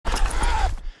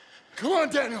Come on,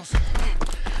 Daniels!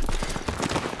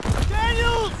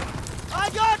 Daniels!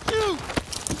 I got you!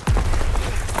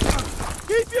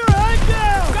 Keep your head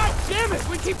down! God damn it!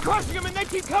 We keep crushing them and they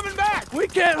keep coming back! We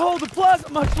can't hold the plaza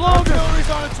much longer! Artillery's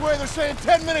on its way, they're saying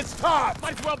 10 minutes top!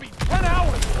 Might as well be 10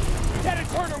 hours! Lieutenant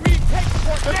Turner, we need tank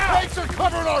support The now! tanks are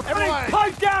covering our Everybody flank!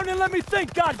 pipe down and let me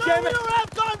think, goddammit! We don't have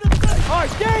time to think!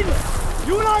 Alright, Daniel!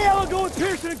 You and I will go with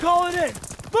Pearson and call it in!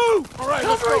 Move! Alright,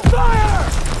 let's Covering go!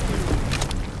 fire!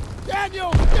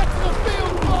 Daniel, get to the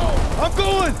field goal! I'm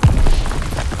going!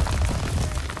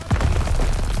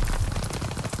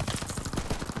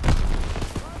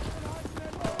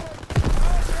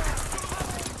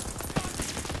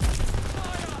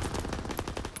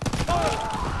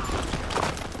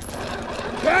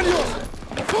 Daniels!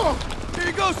 Come! Here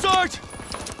you go, Sarge!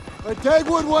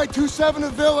 Dagwood White 27 to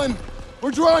Villain.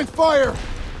 We're drawing fire.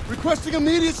 Requesting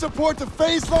immediate support to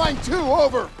phase line 2,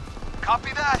 over.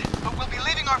 Copy that, but we'll be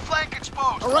leaving our flank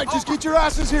exposed. All right, just get your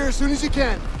asses here as soon as you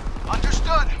can.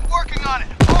 Understood. Working on it.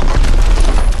 Over.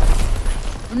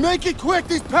 And make it quick,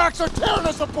 these packs are tearing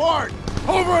us apart!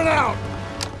 Over and out!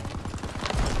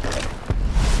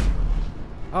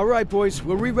 All right, boys,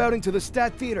 we're rerouting to the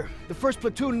Stat Theater. The first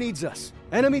platoon needs us.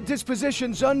 Enemy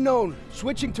dispositions unknown.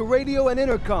 Switching to radio and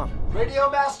intercom. Radio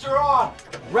master on!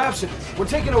 Rapson, we're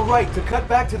taking a right to cut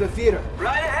back to the theater.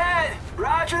 Right ahead!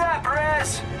 Roger that,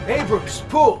 Perez! Abrams,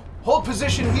 Poole, hold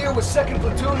position here with 2nd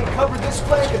platoon and cover this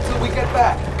flank until we get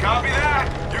back. Copy that!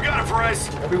 You got it, Perez!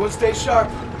 Everyone stay sharp.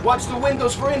 Watch the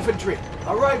windows for infantry.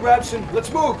 All right, Rapson,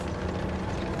 let's move.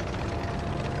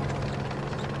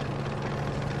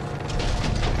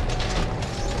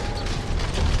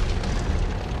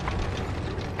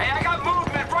 Hey, I got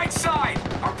movement right side!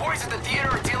 Our boys at the theater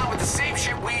are dealing with the same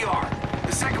shit we are.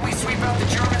 The second we sweep out the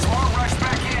Germans, we'll rush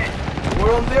back in.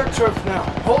 We're on their turf now.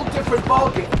 Whole different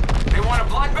ballgame. They want a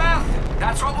bloodbath?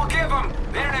 That's what we'll give them.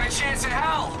 They don't have a chance in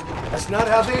hell. That's not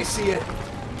how they see it.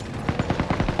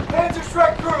 Panzer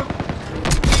Strike Group!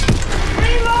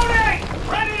 Reloading!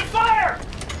 Ready to fire!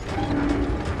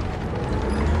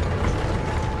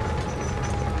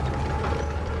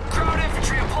 Crowd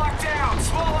infantry are blocked down.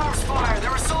 Small arms fire.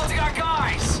 They're assaulting our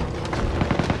guys.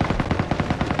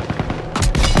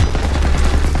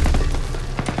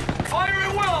 Fire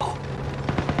at will!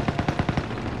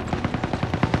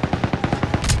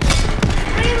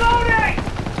 Reloading!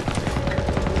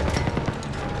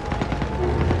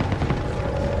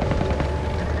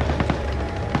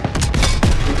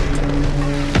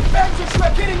 Panzer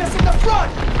Strike hitting us in the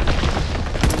front!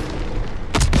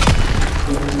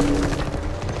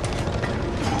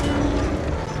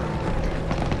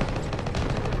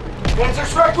 Panzer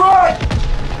Strike right!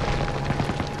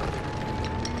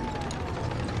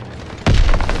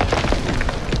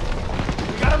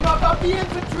 We gotta knock out the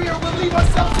infantry or we'll leave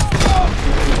ourselves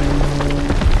exposed!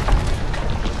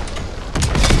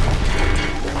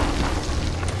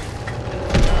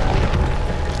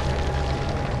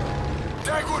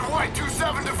 Dagwood White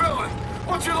 27 to Villain.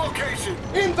 What's your location?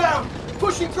 Inbound!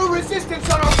 Pushing through resistance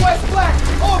on our west flank!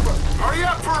 Over! Hurry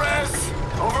up, Perez!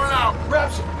 Over and out.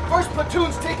 Rapson, 1st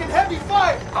platoon's taking heavy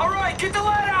fire! All right, get the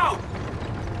lead out!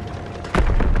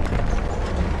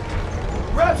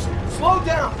 Rapson, slow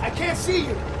down! I can't see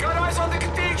you! Got eyes on the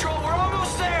cathedral. We're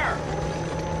almost there.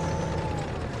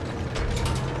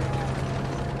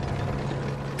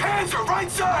 Panzer,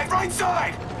 right side, right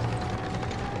side!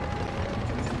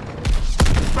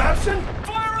 Rapson?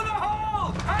 Fire in the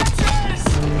hole! Hatches!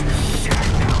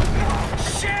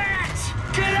 Shit!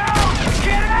 Get out!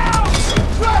 Get out!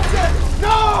 Rapson!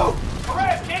 No!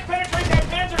 Perez, can't penetrate that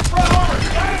Panzer's front armor!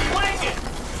 Gotta flank it!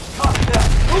 Copy that.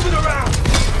 Move it around!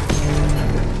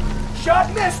 Shot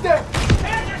missed him!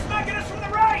 Panzer's smacking us from the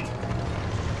right!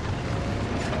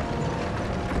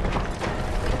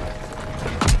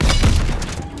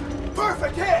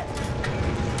 Perfect hit!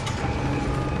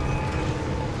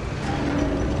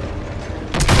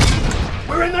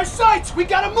 We're in their sights! We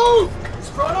gotta move! His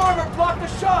front armor blocked the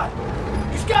shot!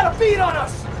 He's got a beat on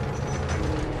us!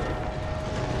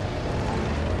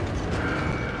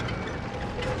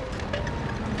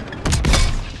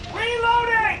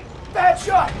 Reloading! Bad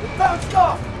shot! It bounced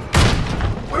off!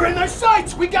 We're in their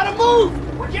sights! We gotta move!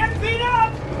 We're getting beat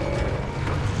up!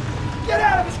 Get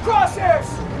out of his crosshairs!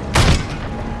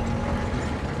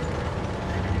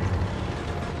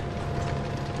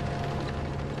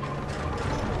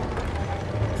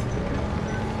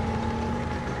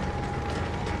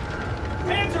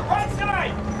 Panzer, right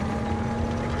side!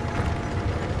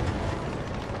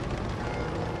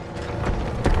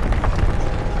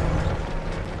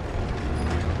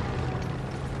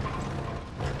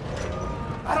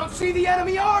 I don't see the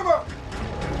enemy armor!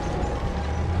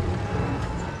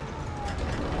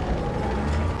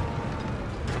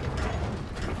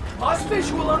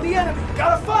 visual on the enemy.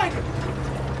 Gotta find him.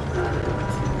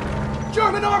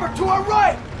 German armor to our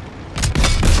right.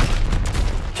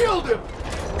 Killed him.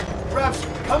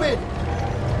 Rapson, come in.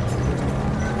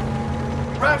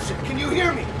 Rapson, can you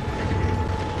hear me?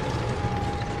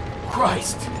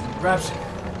 Christ. Rapson.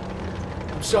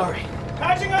 I'm sorry.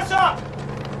 Patching us up!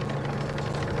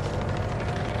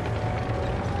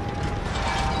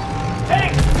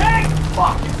 Tank! Tank!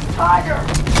 Fuck! Tiger!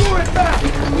 Lure it back!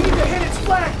 We need to hit its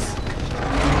flanks!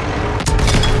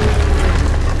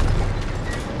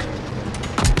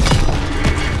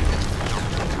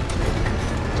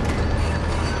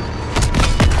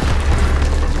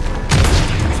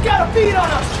 He's got a bead on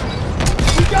us!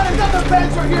 We got another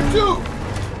Panzer here too!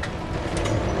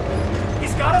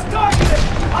 He's got us targeted!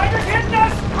 Tiger's hitting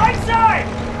us! Right side!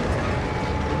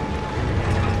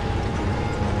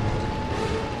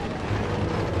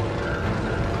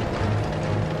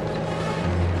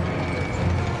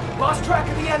 Lost track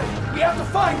of the enemy. We have to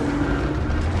find him.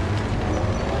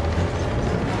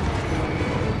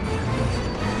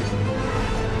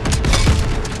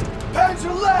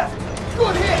 Panzer left.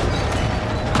 Good hit.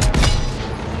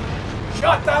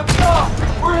 Shot down top.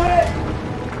 We're hit.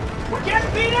 We're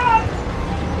getting beat up!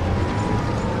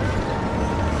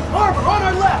 Armor on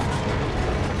our left.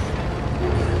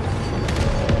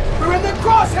 We're in the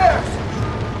crosshairs.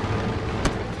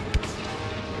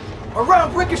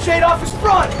 Around ricocheted off his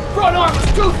front! Front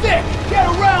armor's too thick! Get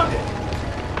around it!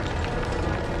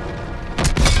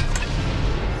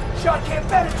 Shot can't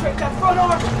penetrate that front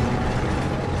armor!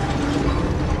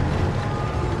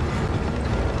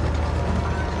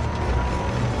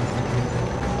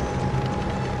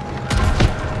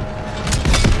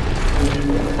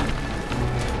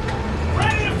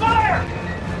 Ready to fire!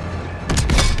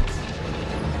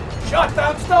 Shot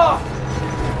bounced off!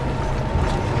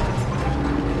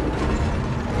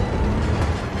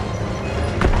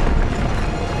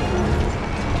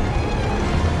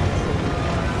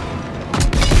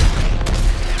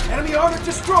 Enemy armor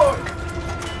destroyed!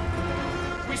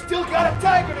 We still got a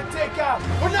Tiger to take out!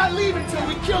 We're not leaving till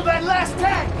we kill that last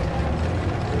tank!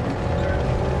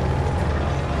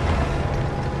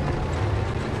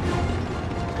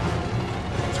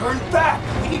 Turn back!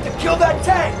 We need to kill that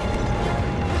tank!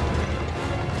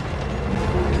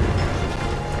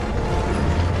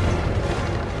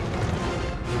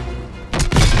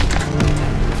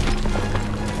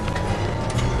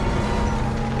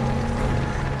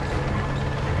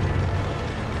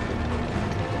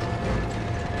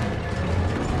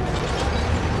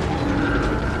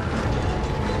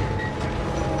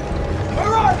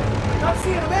 Where are they? Not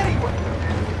seeing them anywhere!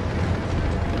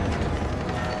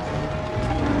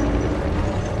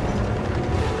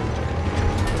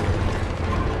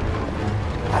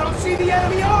 I don't see the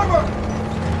enemy armor!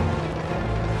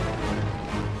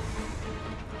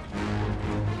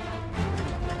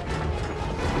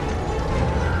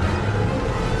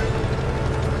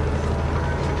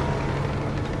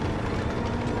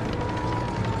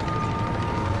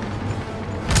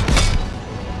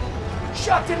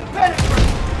 Shot didn't penetrate!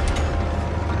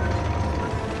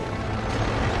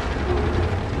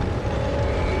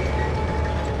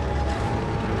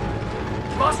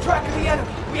 Lost track of the enemy.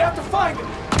 We have to find him.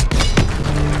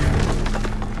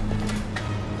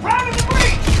 Round in the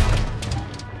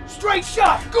breach! Straight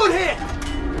shot! Good hit!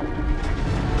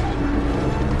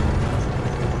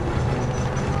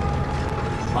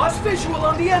 Lost visual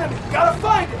on the enemy. Gotta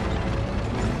find him.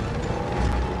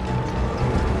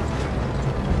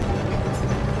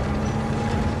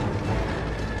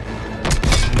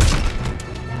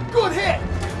 Good hit!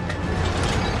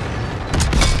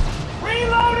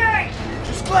 Reloading!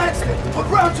 Just glanced it. Put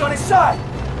rounds on his side.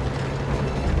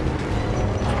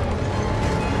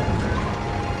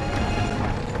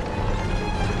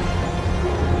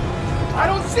 I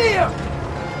don't see him!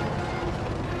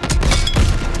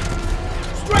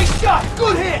 Straight shot!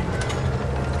 Good hit!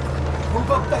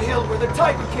 Move up the hill where the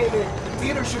Tiger came in. The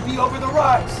theater should be over the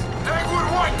rise.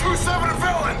 Dagwood White 2-7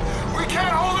 villain! We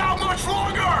can't hold out much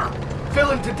longer!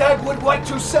 Villain to Dagwood White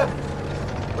 2-7.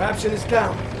 Rapson is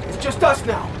down. It's just us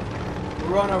now.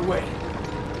 We're on our way.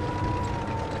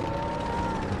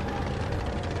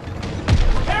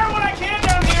 Repair what I can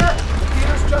down here! The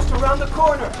theater's just around the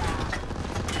corner.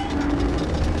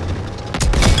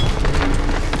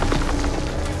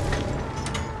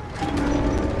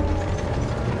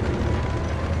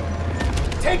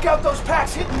 Take out those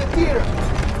packs hitting the theater.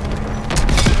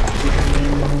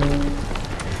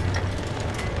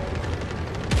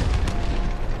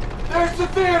 There's the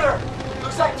theater!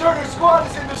 Looks like Turner's squad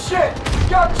is in the shit!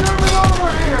 Got German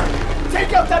over here!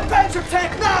 Take out that Panzer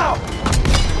tank now!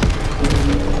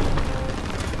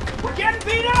 We're getting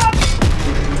beat up!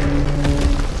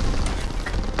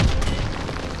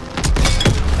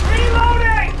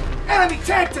 Reloading! Enemy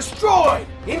tank destroyed!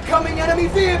 Incoming enemy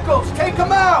vehicles! Take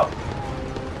them out!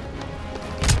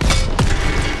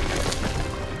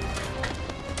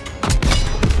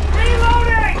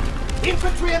 Reloading!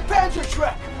 Infantry and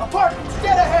Panzerschreck! Apartments,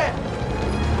 dead ahead!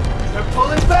 They're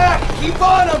pulling back! Keep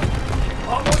on them!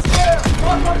 Almost there!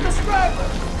 One more the straggler!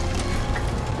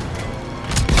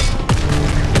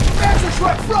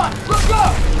 Panzerschreck front! Look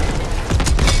up!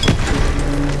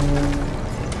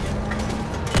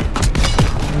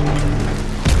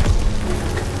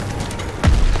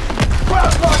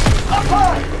 Ground launchers, up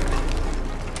high!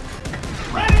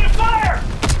 Ready to fire!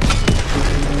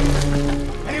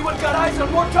 Anyone got eyes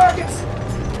on more targets?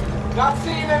 Not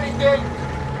seeing anything.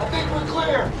 I think we're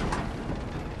clear.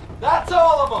 That's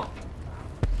all of them.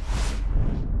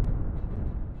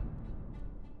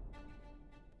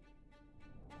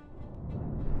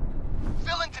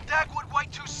 Fill into Dagwood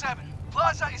White 27.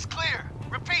 Plaza is clear.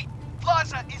 Repeat,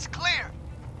 Plaza is clear.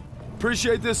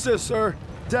 Appreciate the assist, sir.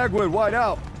 Dagwood, white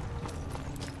out.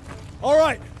 All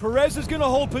right, Perez is gonna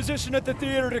hold position at the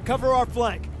theater to cover our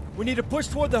flank. We need to push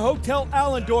toward the Hotel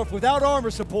Allendorf without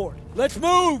armor support. Let's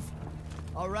move!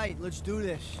 All right, let's do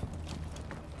this.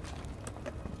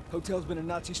 Hotel's been a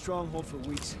Nazi stronghold for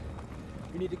weeks.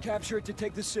 We need to capture it to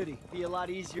take the city. Be a lot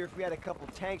easier if we had a couple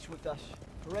tanks with us.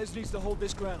 Perez needs to hold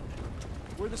this ground.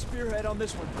 We're the spearhead on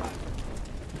this one, Private.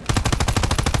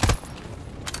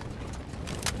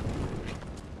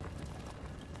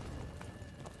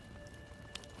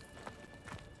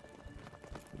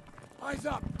 Eyes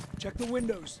up! Check the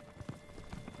windows.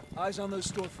 Eyes on those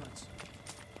storefronts.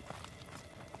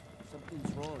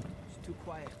 Something's wrong. It's too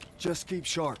quiet. Just keep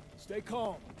sharp. Stay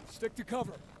calm. Stick to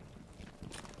cover.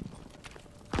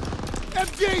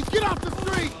 MG, get off the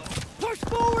street! Push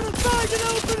forward and find an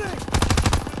opening!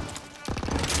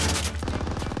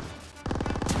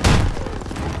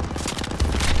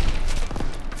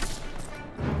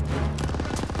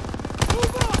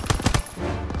 Move up!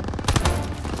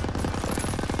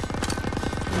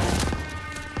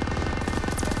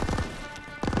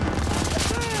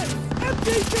 MD,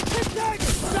 get tic-tac!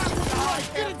 Stop with the right!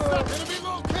 Get it, stop! Enemy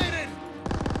located!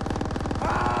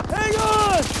 Hang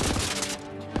on!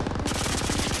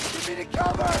 Give me the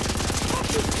cover! Up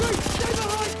the street! Stay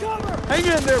behind cover! Hang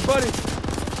in there, buddy!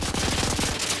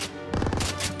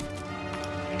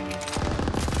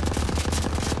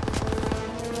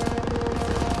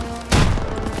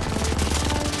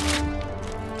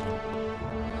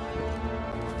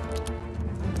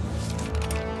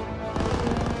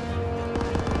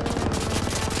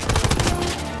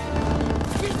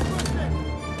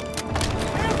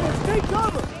 Ambush, take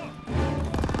cover!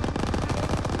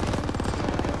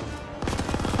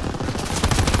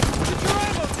 Get your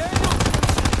ammo, Daniel!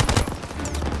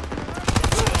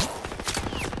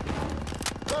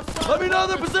 Let me know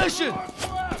their position!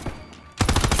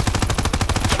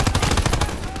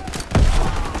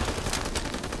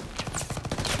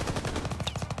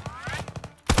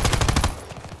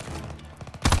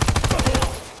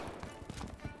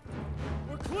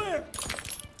 We're clear!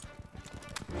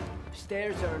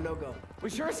 Stairs are a no-go. We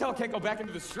sure as hell can't go back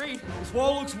into the street. This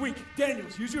wall looks weak.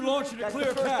 Daniels, use your launcher to That's clear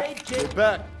a the first path. aid kit. Get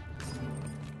back!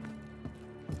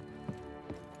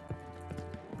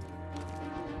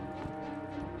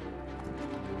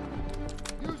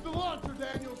 Use the launcher,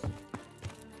 Daniels!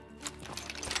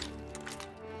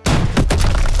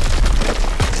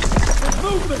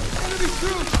 Movement! Enemy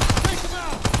troops! Take them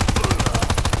out!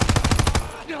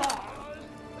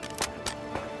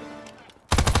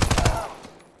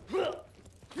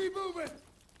 Keep moving!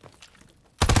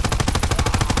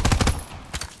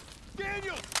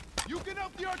 Daniels! You can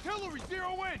help the artillery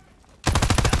zero in!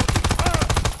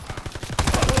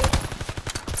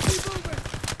 Keep moving!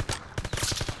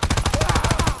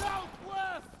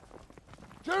 Southwest!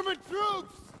 German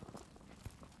troops!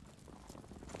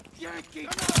 Yankee!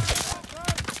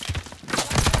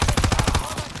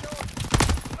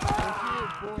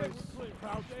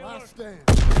 Last stand.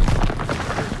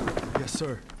 Yes,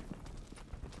 sir.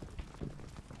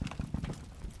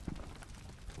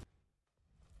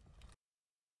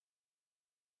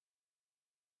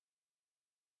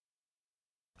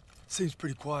 Seems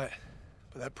pretty quiet,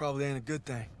 but that probably ain't a good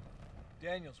thing.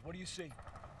 Daniels, what do you see?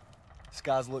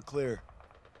 Skies look clear.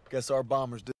 Guess our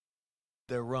bombers did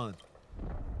their run.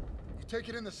 You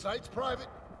taking in the sights, Private?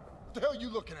 What the hell you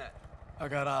looking at? I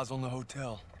got eyes on the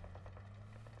hotel.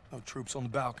 No troops on the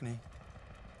balcony.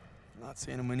 Not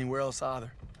seeing them anywhere else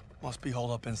either. Must be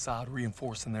holed up inside,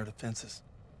 reinforcing their defenses.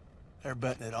 They're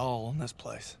betting it all on this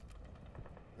place.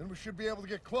 Then we should be able to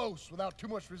get close without too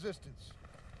much resistance.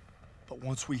 But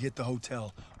once we hit the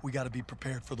hotel, we gotta be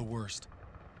prepared for the worst.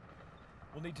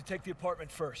 We'll need to take the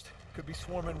apartment first. Could be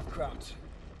swarming with crowds.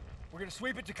 We're gonna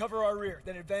sweep it to cover our rear,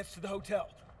 then advance to the hotel.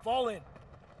 Fall in.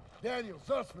 Daniel,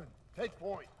 Zussman, take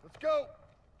point. Let's go!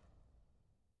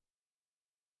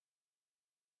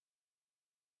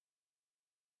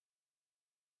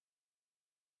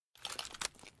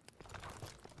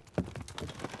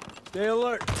 Stay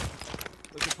alert.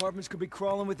 Those apartments could be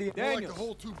crawling with the More like Daniels. the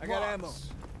whole 2 blocks. I got ammo.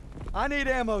 I need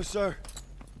ammo, sir.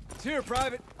 It's here,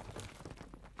 Private.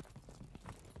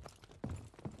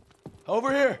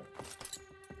 Over here.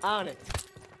 On it.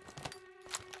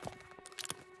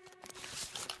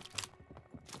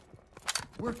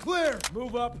 We're clear!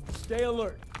 Move up. Stay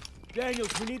alert.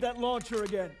 Daniels, we need that launcher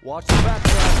again. Watch the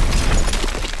background.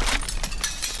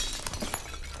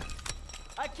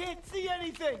 I can't see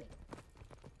anything!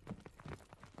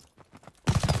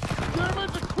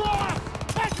 Germans across!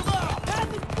 Take them out!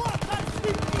 Have this block! Not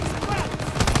sneak these cracks!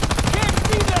 Can't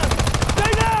see them!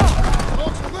 Stay down!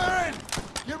 Smoke's clearing!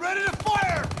 Get ready to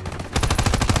fire!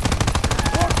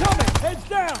 More coming! Heads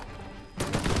down!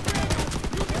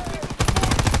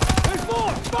 There's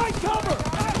more! Find cover!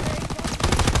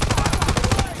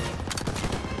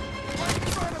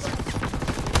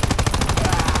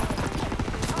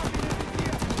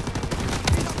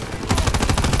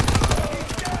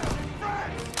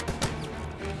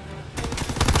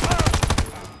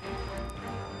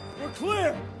 We're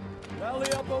clear!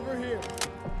 Rally up over here.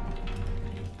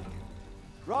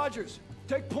 Rogers,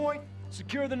 take point.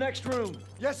 Secure the next room.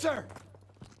 Yes, sir.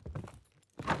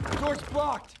 Door's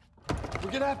blocked.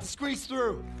 We're gonna have to squeeze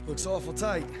through. Looks awful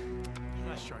tight. I'm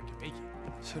not sure I can make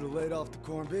it. Should have laid off the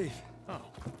corned beef. Oh,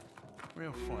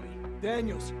 real funny.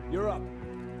 Daniels, you're up.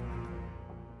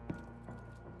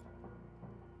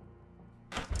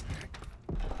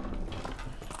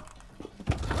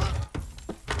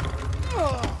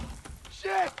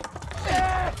 Shit!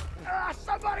 Shit!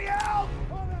 Somebody help!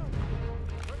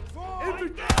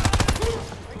 God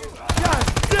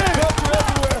damn! Cover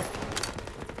everywhere!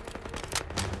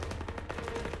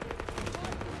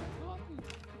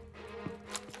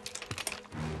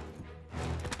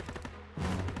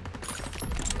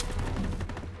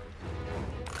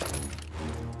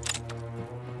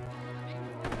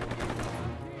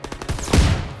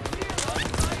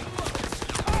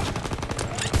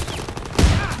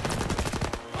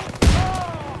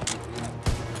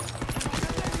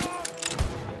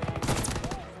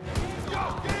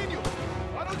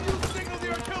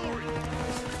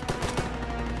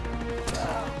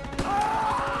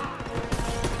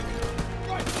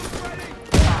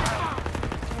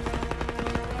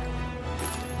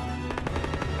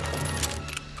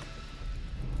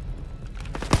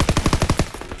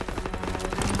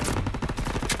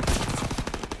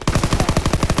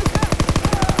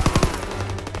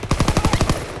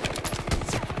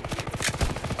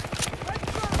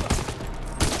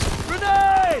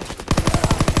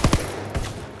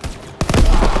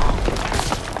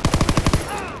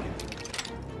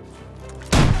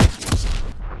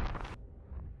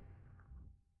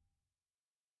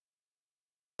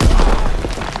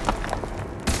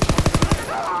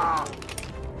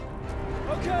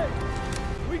 Okay,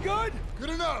 we good?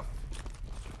 Good enough!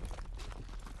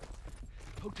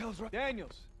 Hotel's right.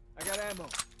 Daniels, I got ammo.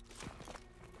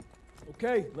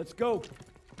 Okay, let's go.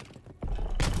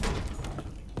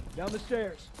 Down the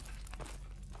stairs.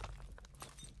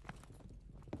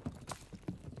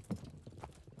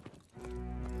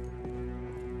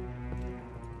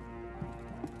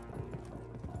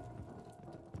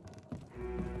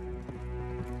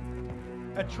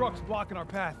 That truck's blocking our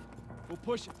path. We'll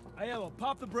push it. Aiello,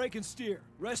 pop the brake and steer.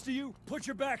 Rest of you, put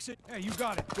your backs in. Hey, you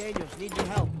got it. Daniels, need your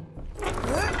help.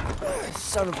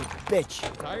 Son of a bitch.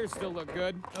 Tires still look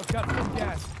good. I've got some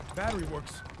gas. Battery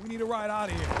works. We need a ride out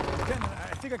of here. Ken,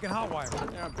 I think I can hotwire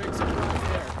it. Yeah, big surprise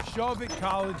there. Shove it,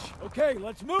 college. Okay,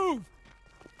 let's move.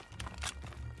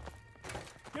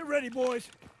 Get ready, boys.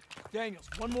 Daniels,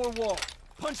 one more wall.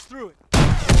 Punch through it.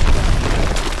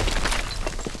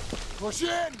 Push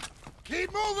in!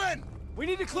 Keep moving! We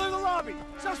need to clear the lobby.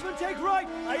 Sussman, take right.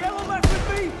 Aiello left with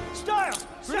me. Stiles.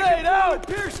 Grenade out.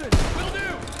 Pearson. Will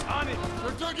do. On it.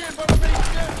 We're dug in by the main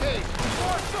staircase!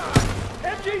 Far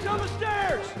side! MG's on the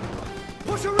stairs.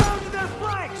 Push around to their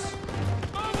flanks.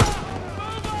 Move up!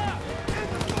 Move up!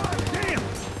 Damn!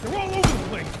 They're all over the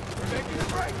place. We're making a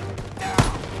break! Now!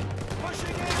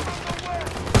 Pushing in from the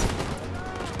west!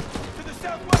 To the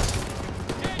southwest!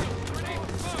 Daniel, grenade.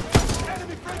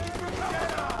 Enemy breaking through cover!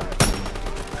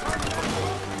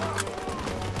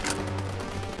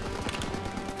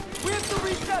 We have to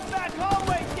reach that back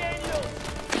hallway,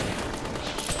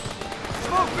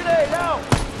 Smoke grenade, out!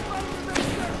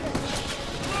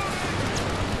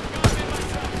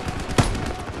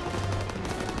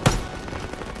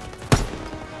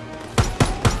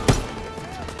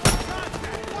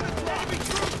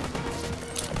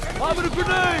 Lobbing a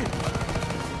grenade!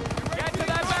 Get to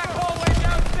that back hallway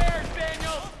downstairs,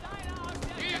 Daniel!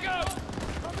 Here you go!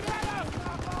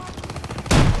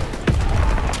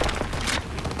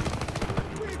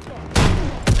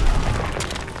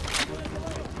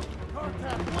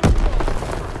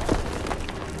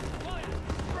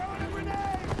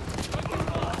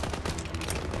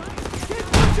 Keep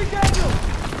pushing, Daniel!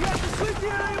 You have to sweep the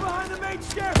area behind the main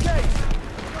staircase!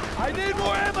 I need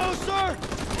more ammo, sir!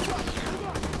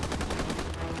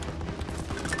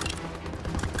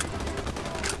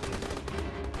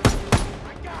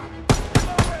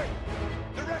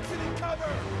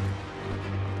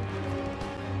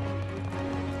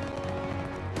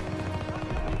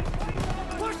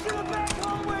 Push to the back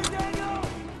hallway, Daniel!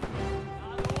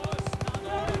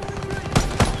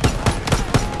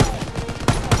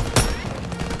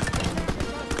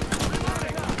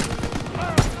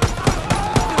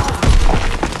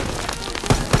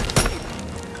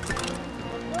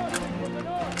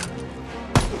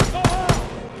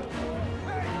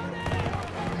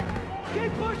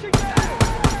 Keep pushing, Daniel!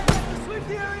 Sweep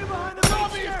the area behind the main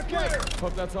staircase!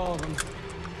 Hope that's all of them.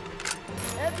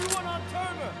 Everyone on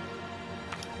Turner!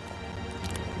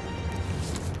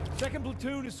 Second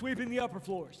platoon is sweeping the upper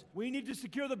floors. We need to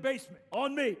secure the basement.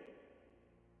 On me!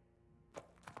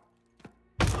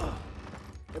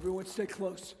 Everyone stay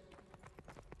close.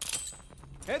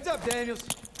 Heads up, Daniels.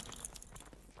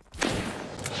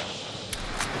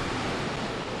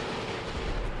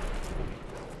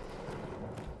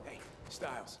 Hey,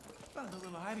 Styles. Found a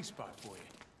little hiding spot for you.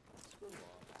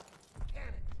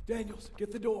 Daniels,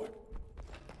 get the door.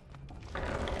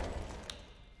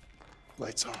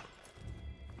 Lights on.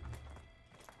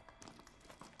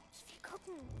 Ich will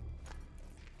gucken.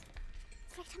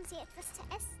 Vielleicht haben sie etwas zu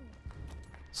essen.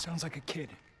 Sounds like a kid.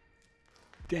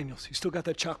 Daniels, you still got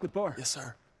that chocolate bar? Yes,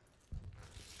 sir.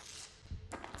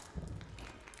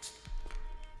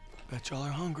 Bet y'all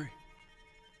are hungry.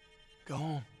 Go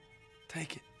home.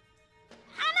 Take it.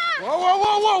 Whoa, whoa,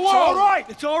 whoa, whoa, whoa! It's all right!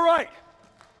 It's all right!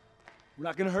 We're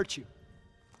not gonna hurt you.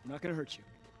 We're not gonna hurt you.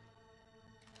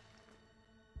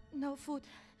 No food.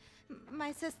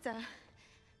 My sister.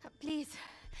 Please.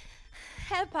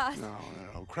 Help us.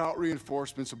 No. Kraut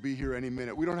reinforcements will be here any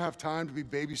minute. We don't have time to be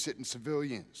babysitting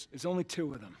civilians. There's only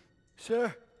 2 of them.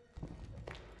 Sir,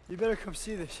 you better come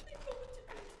see this.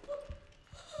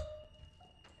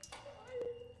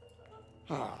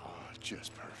 Oh,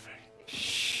 just perfect.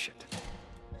 Shit.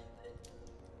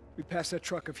 We passed that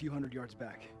truck a few hundred yards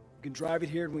back. We can drive it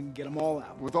here and we can get them all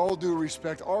out. With all due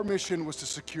respect, our mission was to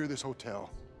secure this hotel.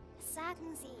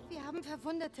 Sagen Sie. Wir haben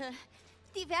Verwundete.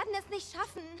 Die werden es nicht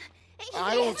schaffen. Ich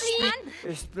I will don't sie speak- an.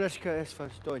 Ich spreche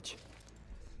etwas Deutsch.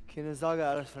 Keine Sorge,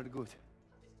 alles wird gut.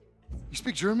 You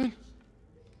speak German?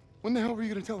 When the hell were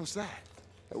you gonna tell us that?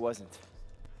 It wasn't.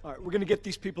 All right, we're gonna get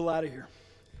these people out of here.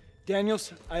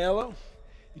 Daniels, Aiello,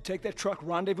 you take that truck,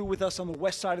 rendezvous with us on the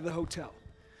west side of the hotel.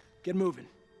 Get moving.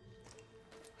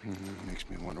 Makes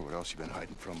me wonder what else you've been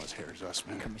hiding from us, Herr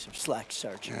Zussman. Cut me some slack,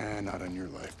 Sergeant. Not on your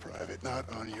life, Private. Not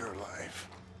on your life.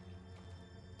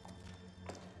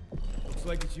 Looks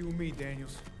like it's you and me,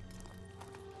 Daniels.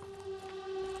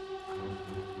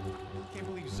 Can't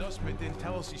believe Zussman didn't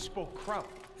tell us he spoke Kraut.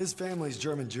 His family's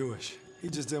German-Jewish. He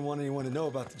just didn't want anyone to know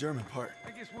about the German part.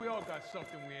 I guess we all got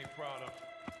something we ain't proud of.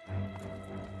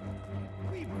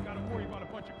 Cleveland gotta worry about a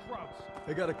bunch of Krauts.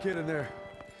 They got a kid in there.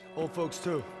 Old folks,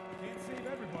 too. Can't save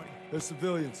everybody. They're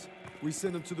civilians. We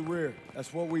send them to the rear.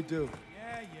 That's what we do.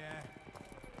 Yeah.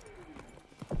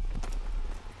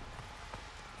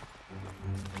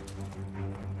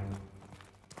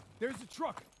 There's the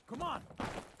truck. Come on.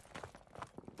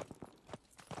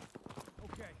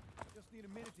 Okay, just need a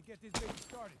minute to get this baby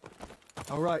started.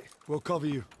 All right, we'll cover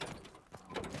you.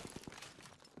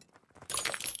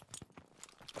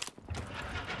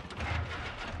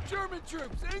 German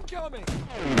troops incoming!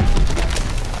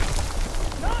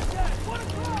 Contact! 1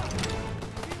 o'clock!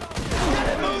 Get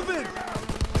it moving!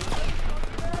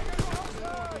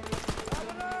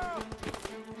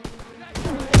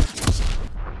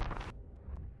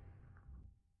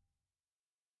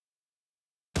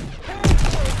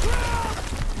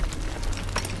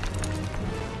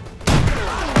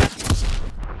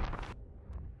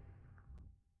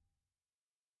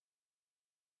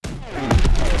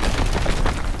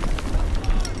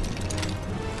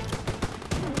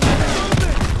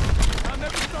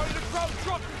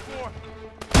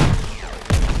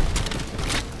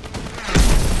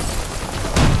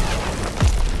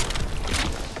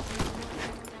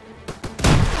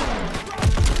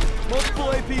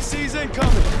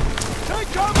 Take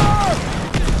cover!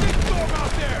 It's a big storm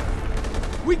out there!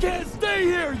 We can't stay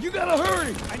here! You gotta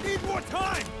hurry! I need more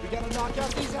time! We gotta knock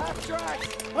out these half-tracks!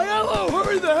 Aiello,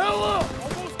 hurry the hell up!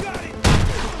 Almost got it!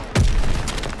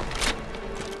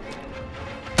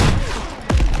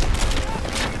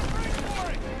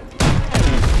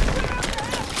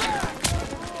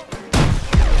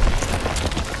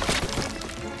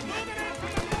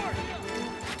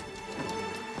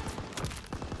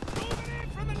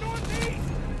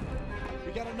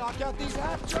 Knock out these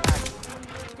half-tracks!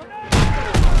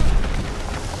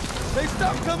 They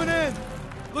stopped coming in!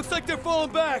 Looks like they're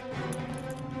falling back!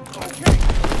 Okay!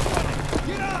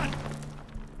 Get on!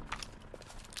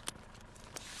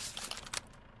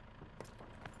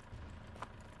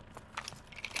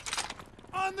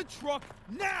 On the truck,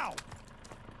 now!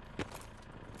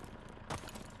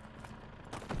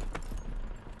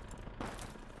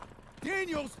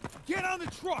 Daniels, get on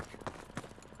the truck!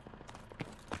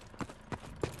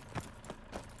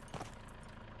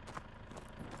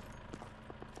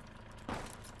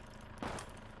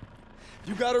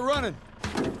 You got it running.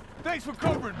 Thanks for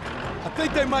covering me. I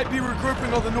think they might be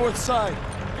regrouping on the north side.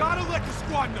 Gotta let the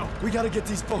squad know. We gotta get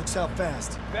these folks out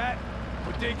fast. That,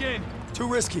 or dig in. Too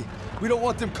risky. We don't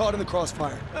want them caught in the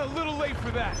crossfire. A little late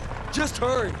for that. Just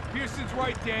hurry. Pearson's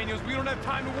right, Daniels. We don't have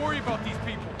time to worry about these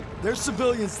people. They're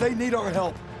civilians. They need our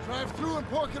help. Drive through and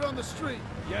park it on the street.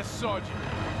 Yes, Sergeant.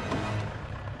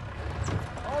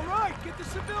 All right, get the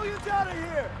civilians out of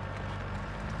here!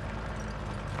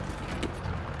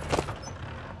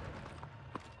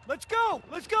 Let's go!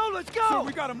 Let's go! Let's go! So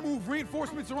we gotta move.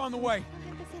 Reinforcements are on the way.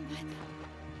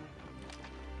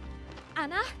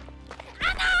 Anna?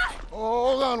 Anna!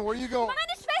 Oh, hold on. Where are you going?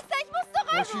 Meine Schwester, ich muss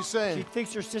zurück! What's she saying? She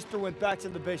thinks her sister went back to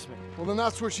the basement. Well, then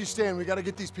that's where she's staying. We gotta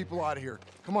get these people out of here.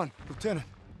 Come on. Lieutenant,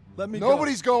 let me go.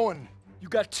 Nobody's going. You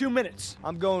got 2 minutes.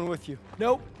 I'm going with you.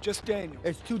 Nope, just Daniel.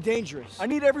 It's too dangerous. I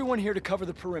need everyone here to cover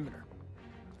the perimeter.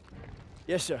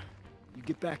 Yes, sir. You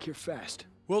get back here fast.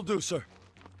 Will do, sir.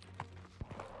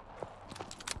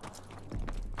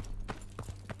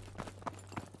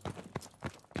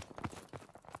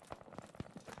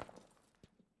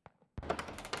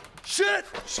 Shit!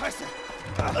 Scheiße!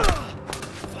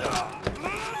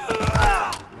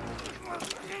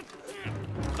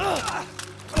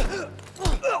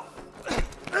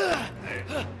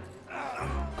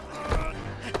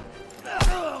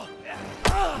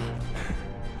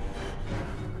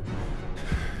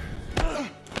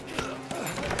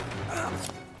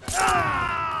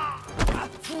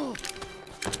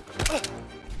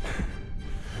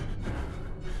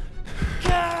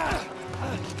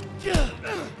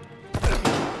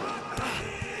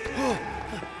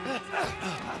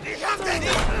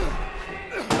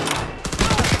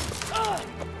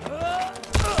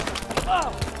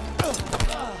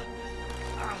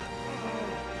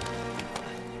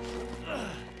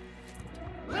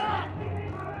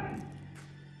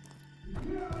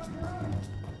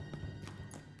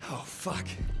 Oh, fuck.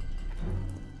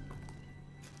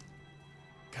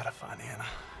 Gotta find Anna.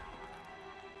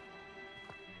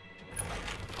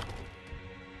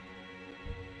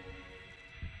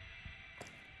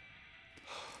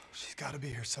 She's gotta be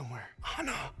here somewhere.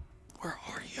 Anna, where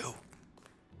are you?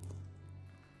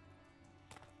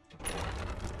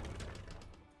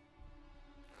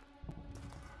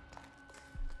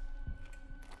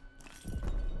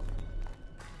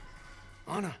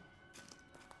 Anna.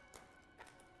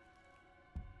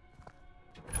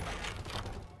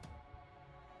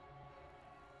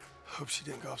 Hope she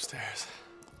didn't go upstairs.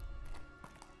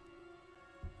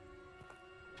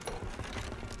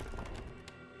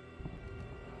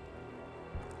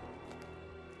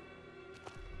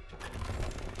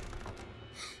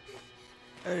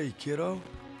 Hey, kiddo.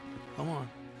 Come on.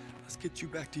 Let's get you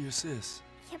back to your sis.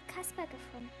 Ich habe Kasper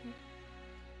gefunden.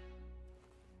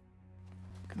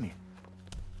 Come here.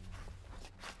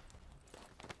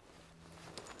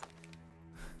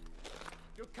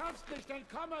 Du kannst nicht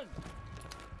entkommen!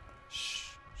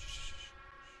 Shh.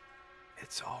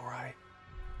 It's all right.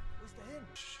 Wo ist der hin?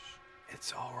 Shh.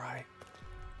 It's all right.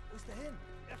 Wo ist der hin?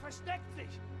 Er versteckt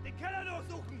sich! Den Keller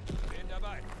durchsuchen! Bin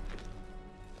dabei.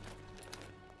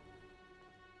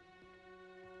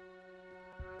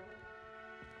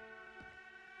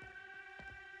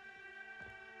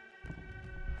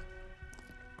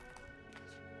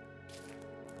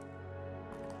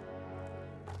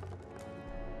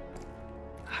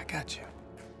 I got you.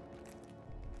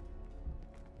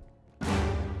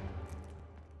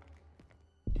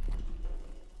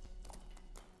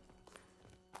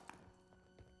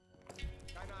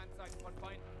 Keine Anzeichen von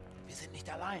Feinden. Wir sind nicht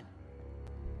allein.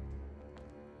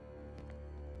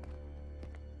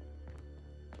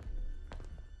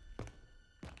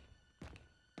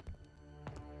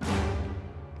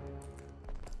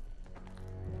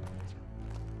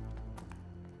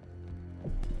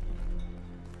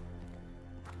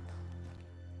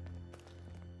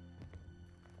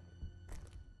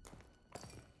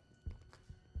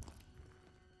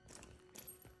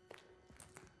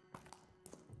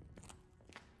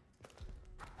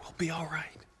 be all right.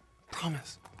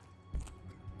 Promise.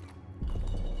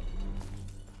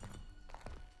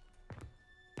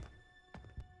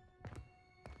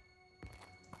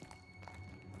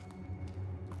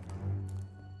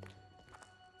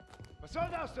 Was soll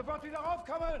das? Sofort wieder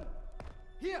raufkommen!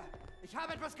 Hier, ich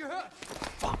habe etwas gehört.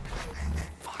 Fuck.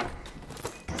 Fuck.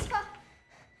 Kaspar!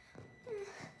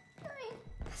 Nein,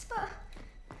 Kaspar!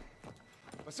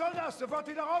 Was soll das? Sofort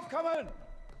wieder raufkommen!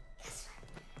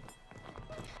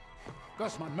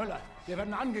 Gossmann, Müller, wir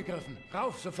werden angegriffen.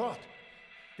 Rauf, sofort!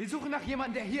 Wir suchen nach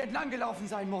jemandem, der hier entlang gelaufen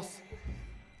sein muss.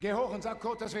 Geh hoch und sag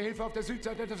Kurt, dass wir Hilfe auf der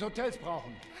Südseite des Hotels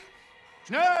brauchen.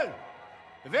 Schnell!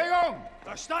 Bewegung!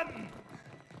 Verstanden!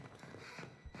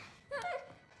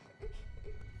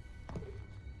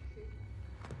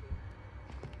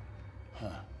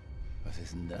 Was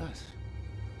ist denn das?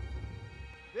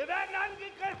 Wir werden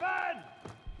angegriffen!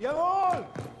 Jawohl!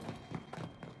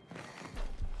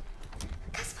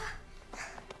 Kaspar!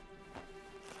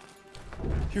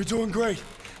 You're doing great.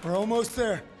 We're almost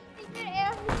there. Ich will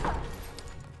Erika!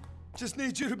 Just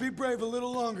need you to be brave a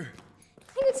little longer.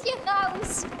 Ich muss hier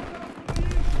raus!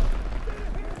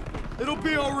 It'll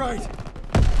be all right.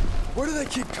 Where do they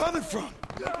keep coming from?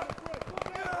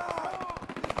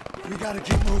 We gotta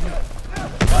keep moving.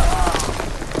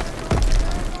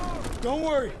 Don't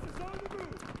worry.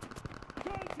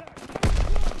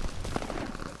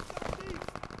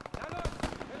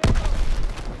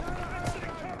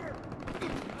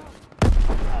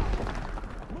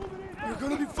 You're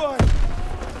gonna be fine.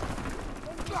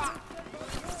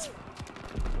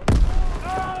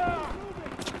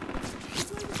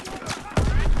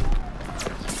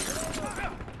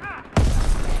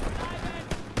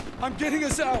 I'm getting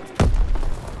us out.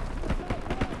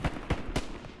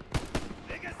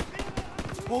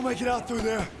 We'll make it out through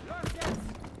there.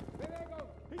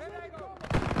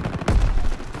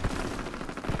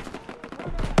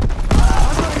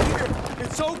 I'm right here.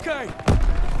 It's okay.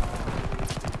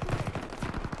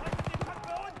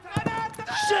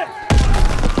 Shit!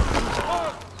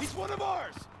 He's one of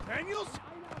ours! Daniels?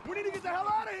 We need to get the hell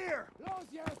out of here!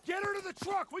 Get her to the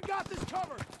truck! We got this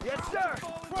covered! Yes, sir!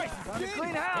 Christ, time to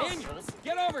clean house! Daniels,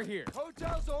 get over here!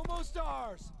 Hotel's almost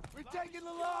ours! We're taking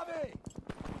the lobby!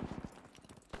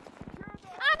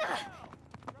 Anna!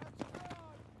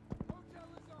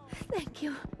 Thank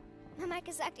you. Mama hat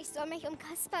gesagt, ich soll mich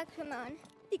Kaspar kümmern.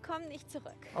 Die kommen nicht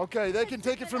zurück. Okay, they can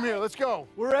take it from here. Let's go.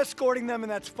 We're escorting them,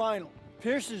 and that's final.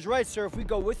 Pearson's right, sir. If we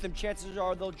go with them, chances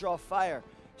are they'll draw fire.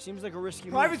 Seems like a risky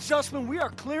move. Private Sussman, we are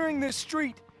clearing this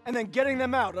street and then getting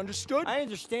them out, understood? I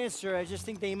understand, sir. I just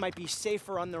think they might be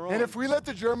safer on their own. And if we let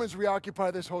the Germans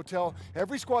reoccupy this hotel,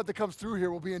 every squad that comes through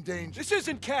here will be in danger. This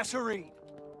isn't Kasserine.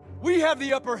 We have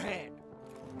the upper hand.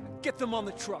 Get them on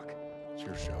the truck. It's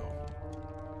your show.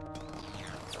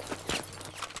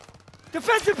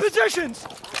 Defensive positions!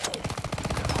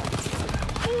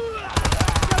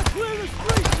 Gotta clear the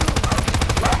street!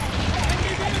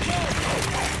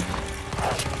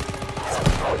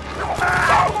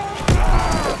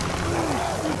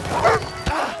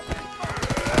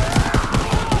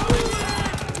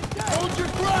 Hold your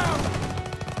ground!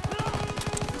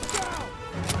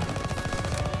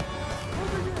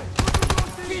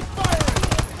 Keep firing!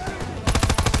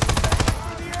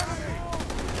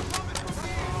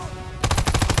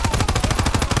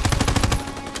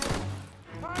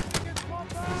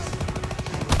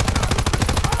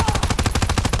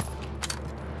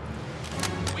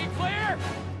 We clear?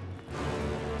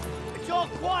 It's all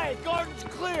quiet. Garden's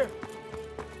clear.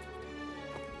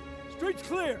 Street's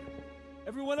clear.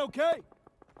 Everyone okay?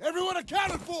 Everyone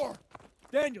accounted for!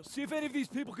 Daniel, see if any of these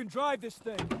people can drive this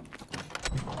thing.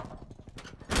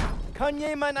 Kann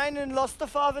jemand einen Laster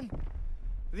fahren?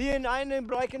 Wie in einem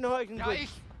Breckenhäusen. Ja,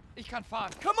 ich kann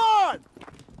fahren. Come on!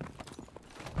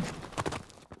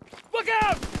 Look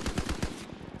out!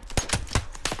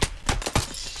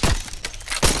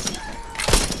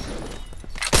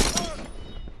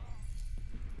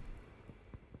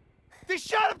 They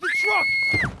shot up the truck!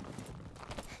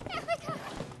 Erika!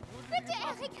 Bitte,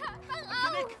 Erika! Hör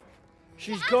auf!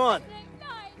 She's gone.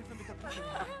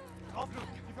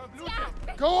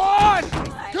 Go on!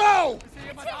 Go!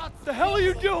 What the hell are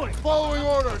you doing? Following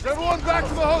orders. Everyone back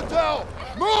to the hotel!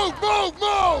 Move, move,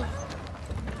 move!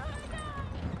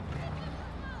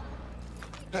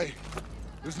 Hey,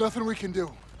 there's nothing we can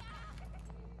do.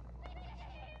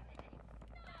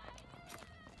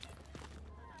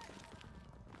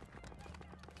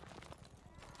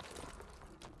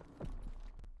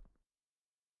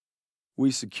 We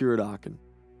secured Aachen,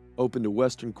 opened a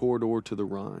western corridor to the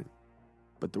Rhine,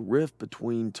 but the rift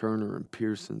between Turner and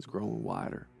Pearson's growing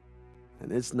wider.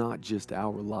 And it's not just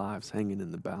our lives hanging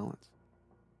in the balance.